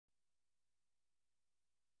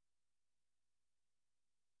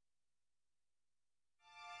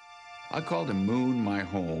I called the moon my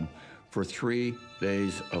home for 3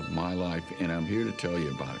 days of my life, and I'm here to tell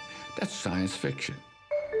you about it. That's science fiction.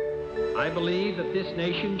 I believe that this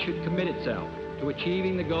nation should commit itself to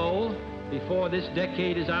achieving the goal before this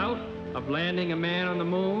decade is out of landing a man on the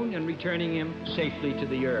moon and returning him safely to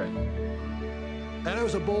the Earth. And it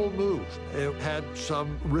was a bold move. It had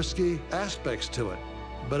some risky aspects to it,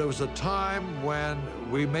 but it was a time when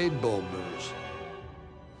we made bold moves.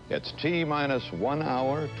 It's T-minus 1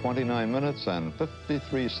 hour, 29 minutes, and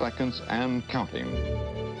 53 seconds and counting.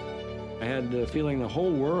 I had the feeling the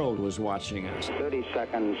whole world was watching us. 30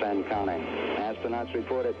 seconds and counting. Astronauts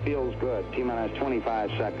report it feels good. T-minus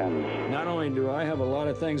 25 seconds. Not only do I have a lot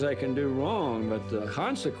of things I can do wrong, but the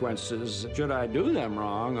consequences, should I do them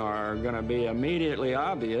wrong, are going to be immediately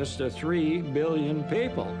obvious to 3 billion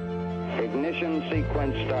people. Ignition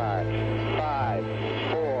sequence starts. 5,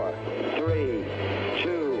 4, 3,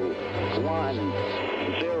 2, 1,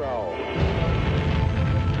 0.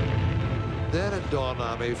 Then it dawned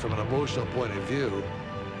on me from an emotional point of view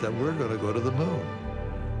that we're going to go to the moon.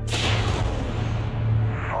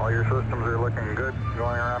 All your systems are looking good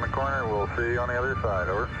going around the corner. We'll see you on the other side.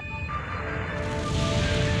 Over.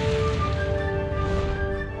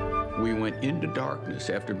 We went into darkness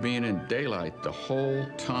after being in daylight the whole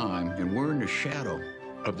time, and we're in the shadow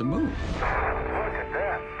of the moon. Look at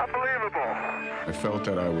that. Unbelievable. I felt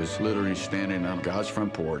that I was literally standing on God's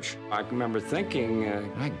front porch. I remember thinking,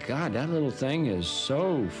 my God, that little thing is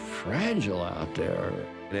so fragile out there.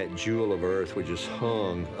 That jewel of Earth was just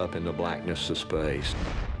hung up in the blackness of space.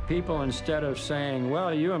 People, instead of saying,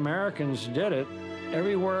 well, you Americans did it,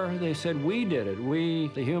 everywhere they said, we did it. We,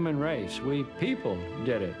 the human race, we people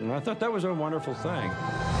did it. And I thought that was a wonderful thing.